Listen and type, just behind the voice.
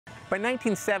By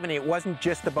 1970, it wasn't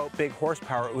just about big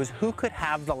horsepower, it was who could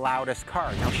have the loudest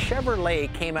car. Now,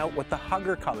 Chevrolet came out with the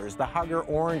Hugger colors, the Hugger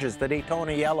oranges, the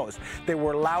Daytona yellows. They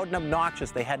were loud and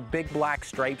obnoxious. They had big black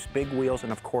stripes, big wheels,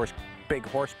 and of course, big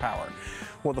horsepower.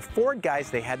 Well, the Ford guys,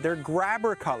 they had their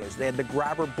grabber colors. They had the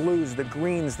grabber blues, the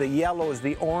greens, the yellows,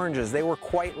 the oranges. They were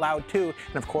quite loud too.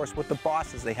 And of course, with the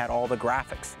bosses, they had all the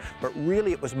graphics. But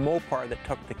really, it was Mopar that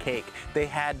took the cake. They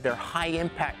had their high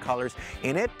impact colors,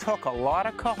 and it took a lot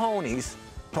of cojones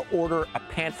to order a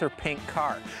Panther pink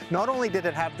car. Not only did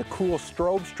it have the cool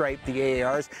strobe stripe, the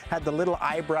AARs, had the little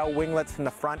eyebrow winglets in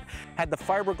the front, had the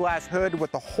fiberglass hood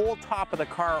with the whole top of the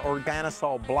car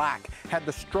organocell black, had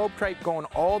the strobe stripe going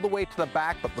all the way to the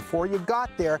back, but before you got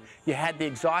there, you had the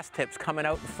exhaust tips coming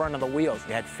out in front of the wheels.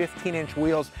 You had 15-inch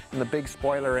wheels and the big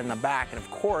spoiler in the back, and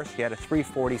of course, you had a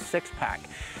 340 six-pack.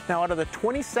 Now, out of the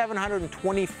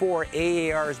 2,724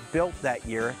 AARs built that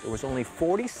year, there was only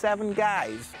 47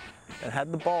 guys that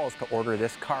had the balls to order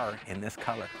this car in this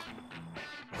color.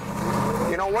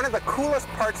 You know, one of the coolest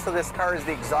parts of this car is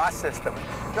the exhaust system.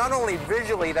 Not only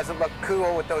visually does it look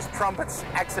cool with those trumpets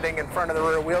exiting in front of the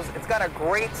rear wheels, it's got a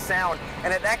great sound,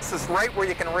 and it exits right where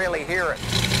you can really hear it.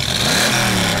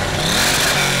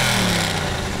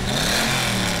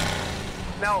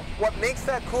 Now, what makes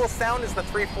that cool sound is the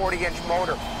 340-inch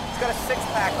motor. It's got a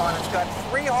six-pack on it. It's got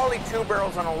 3 Holley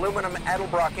 2-barrels on aluminum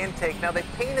Edelbrock intake. Now, they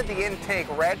painted the intake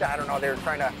red. I don't know, they were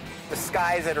trying to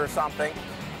disguise it or something.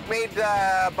 Made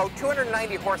about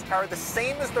 290 horsepower, the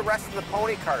same as the rest of the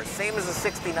pony cars. Same as a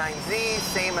 69Z,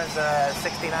 same as a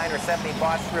 69 or 70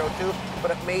 Boss 302, but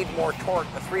it made more torque.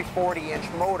 The 340-inch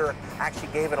motor actually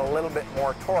gave it a little bit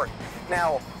more torque.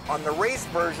 Now, on the race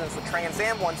versions, the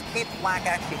Trans-Am ones, Keith Black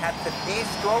actually had to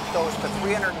de-stroke those to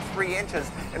 303 inches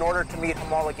in order to meet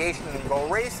homologation and go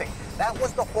racing. That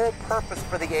was the whole purpose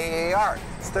for the AAR.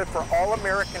 It stood for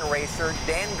All-American Racer.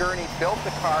 Dan Gurney built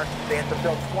the car. They had to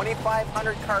build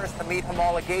 2,500 cars to meet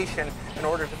homologation in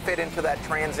order to fit into that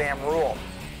Trans-Am rule.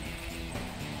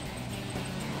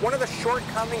 One of the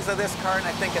shortcomings of this car, and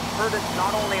I think it hurt it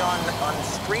not only on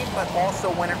street, but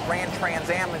also when it ran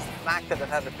Trans-Am, is the fact that it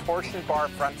had a torsion bar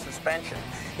front suspension.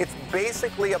 It's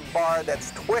basically a bar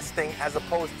that's twisting as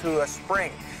opposed to a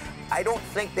spring. I don't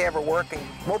think they ever work, and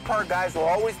Mopar guys will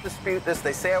always dispute this.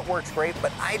 They say it works great,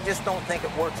 but I just don't think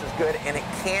it works as good, and it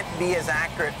can't be as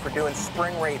accurate for doing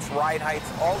spring rates, ride heights,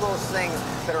 all those things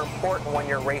that are important when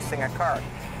you're racing a car.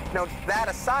 Now, that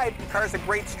aside, the car's a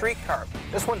great street car.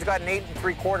 This one's got an 8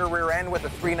 3/4 rear end with a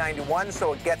 391,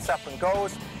 so it gets up and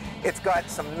goes. It's got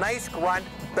some nice grunt,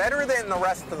 better than the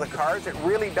rest of the cars. It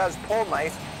really does pull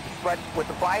nice, but with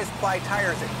the bias ply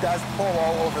tires, it does pull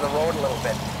all over the road a little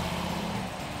bit.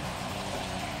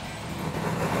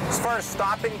 As far as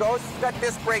stopping goes, it's got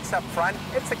disc brakes up front.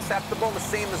 It's acceptable, the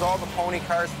same as all the pony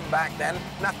cars from back then.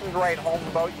 Nothing to write home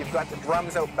about. You've got the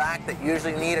drums out back that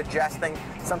usually need adjusting.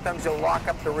 Sometimes you'll lock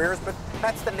up the rears, but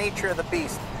that's the nature of the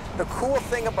beast. The cool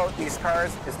thing about these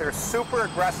cars is their super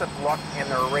aggressive look and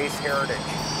their race heritage.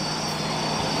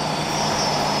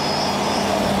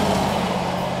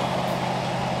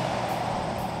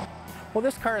 Well,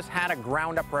 this car has had a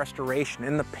ground-up restoration,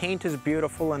 and the paint is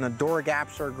beautiful, and the door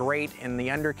gaps are great, and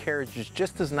the undercarriage is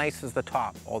just as nice as the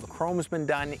top. All the chrome's been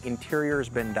done, interior's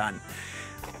been done.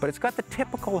 But it's got the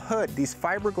typical hood. These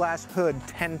fiberglass hoods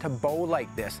tend to bow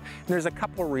like this. And there's a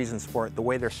couple of reasons for it. The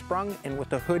way they're sprung and with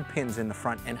the hood pins in the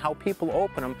front, and how people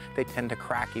open them, they tend to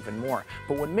crack even more.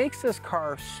 But what makes this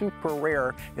car super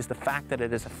rare is the fact that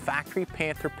it is a factory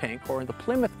Panther pink, or the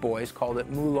Plymouth boys called it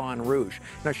Moulin Rouge.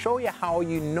 And I'll show you how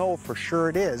you know for sure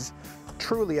it is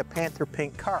truly a Panther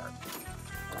pink car.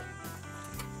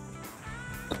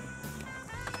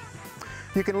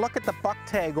 You can look at the buck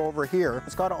tag over here.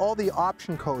 It's got all the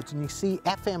option codes, and you see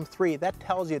FM3. That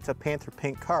tells you it's a Panther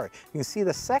pink car. You can see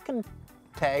the second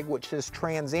tag, which is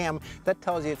Trans-Am. That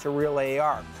tells you it's a real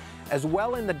AR. As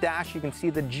well, in the dash, you can see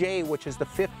the J, which is the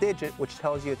 5th digit, which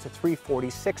tells you it's a 340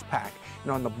 six-pack.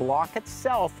 And on the block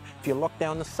itself, if you look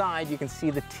down the side, you can see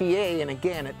the TA, and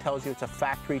again, it tells you it's a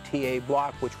factory TA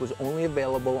block, which was only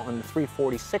available on the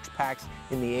 340 six-packs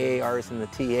in the AARs and the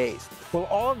TAs. Well,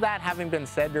 all of that having been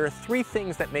said, there are 3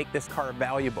 things that make this car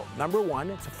valuable. Number 1,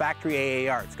 it's a factory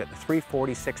AAR. It's got the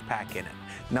 340 six-pack in it.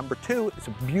 Number 2, it's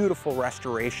a beautiful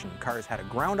restoration. The car's had a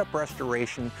ground-up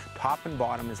restoration. Top and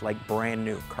bottom is like brand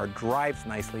new. Car drives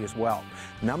nicely as well.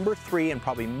 Number 3, and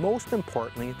probably most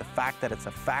importantly, the fact that it's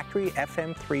a factory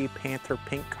FM3 Panther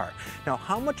pink car. Now,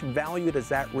 how much value does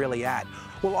that really add?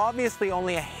 Well, obviously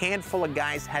only a handful of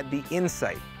guys had the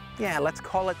insight. Yeah, let's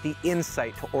call it the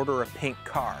insight to order a pink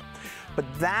car. But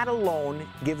that alone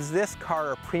gives this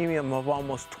car a premium of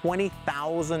almost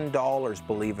 $20,000,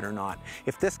 believe it or not.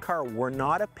 If this car were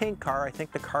not a pink car, I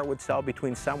think the car would sell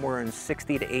between somewhere in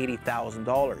 $60,000 to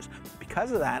 $80,000.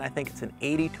 Because of that, I think it's an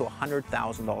 $80,000 to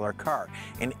 $100,000 car.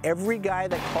 And every guy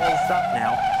that calls us up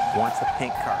now wants a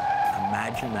pink car.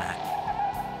 Imagine that.